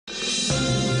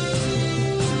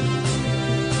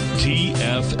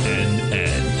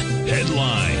TFNN.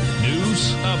 Headline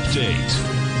News Update.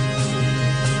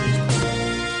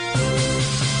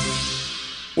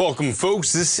 Welcome,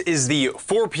 folks. This is the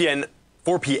 4 p.m.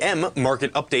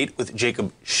 market update with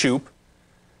Jacob Shoup.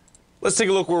 Let's take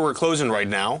a look where we're closing right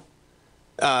now.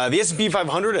 The S&P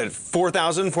 500 at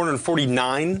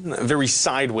 4,449, very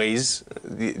sideways.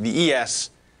 The ES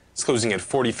is closing at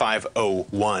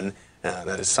 45.01.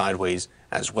 That is sideways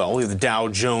as well. We have the Dow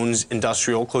Jones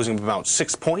Industrial closing up about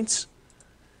 6 points.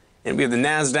 And we have the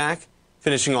NASDAQ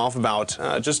finishing off about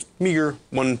just meager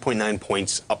 1.9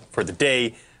 points up for the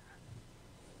day.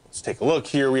 Let's take a look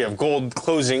here. We have gold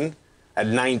closing at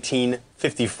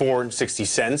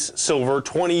 $19.5460. Silver,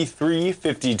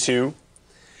 $23.52.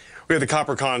 We have the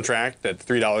copper contract at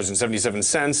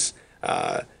 $3.77.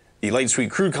 The light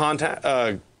sweet crude contracts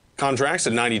at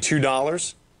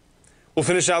 $92. We'll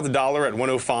finish out the dollar at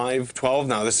 105.12.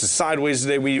 Now, this is sideways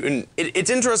today. It's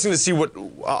interesting to see what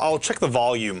I'll check the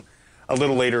volume a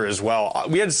little later as well.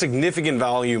 We had significant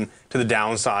volume to the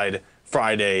downside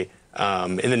Friday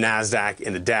in the NASDAQ,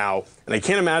 in the Dow, and I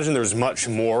can't imagine there's much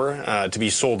more to be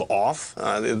sold off.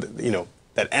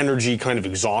 That energy kind of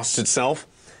exhausts itself,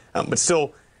 but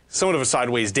still somewhat of a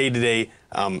sideways day today.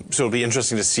 So it'll be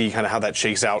interesting to see kind of how that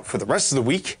shakes out for the rest of the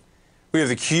week. We have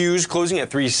the Qs closing at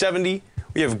 370.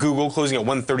 We have Google closing at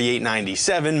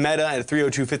 138.97. Meta at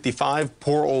 302.55.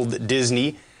 Poor old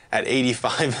Disney at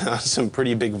 85. Some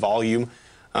pretty big volume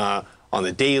on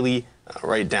the daily,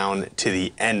 right down to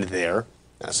the end there.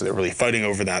 So they're really fighting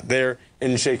over that there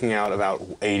and shaking out about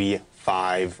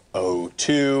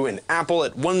 85.02. And Apple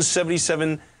at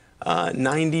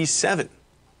 177.97.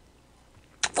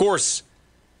 Of course,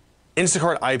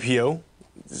 Instacart IPO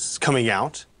is coming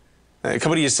out. The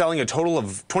company is selling a total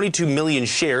of 22 million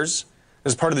shares.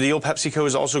 As part of the deal, PepsiCo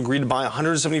has also agreed to buy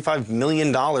 $175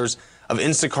 million of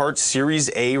Instacart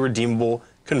Series A redeemable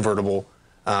convertible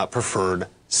preferred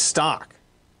stock.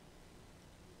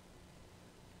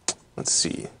 Let's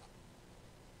see.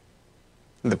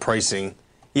 The pricing.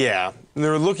 Yeah,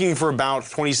 they're looking for about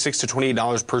 $26 to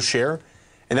 $28 per share,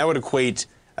 and that would equate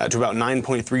to about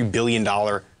 $9.3 billion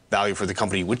value for the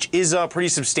company, which is pretty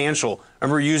substantial. I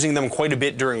remember using them quite a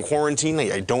bit during quarantine.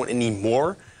 I don't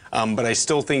anymore, but I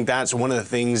still think that's one of the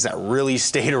things that really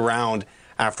stayed around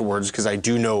afterwards, because I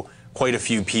do know quite a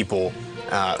few people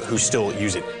who still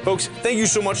use it. Folks, thank you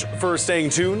so much for staying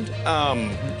tuned. I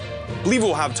believe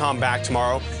we'll have Tom back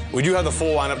tomorrow. We do have the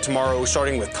full lineup tomorrow,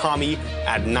 starting with Tommy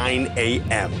at 9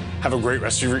 a.m. Have a great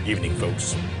rest of your evening,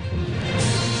 folks.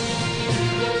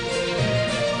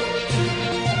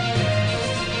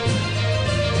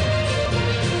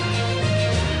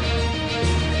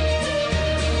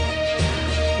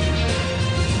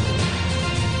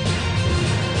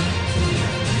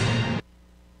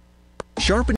 Sharpen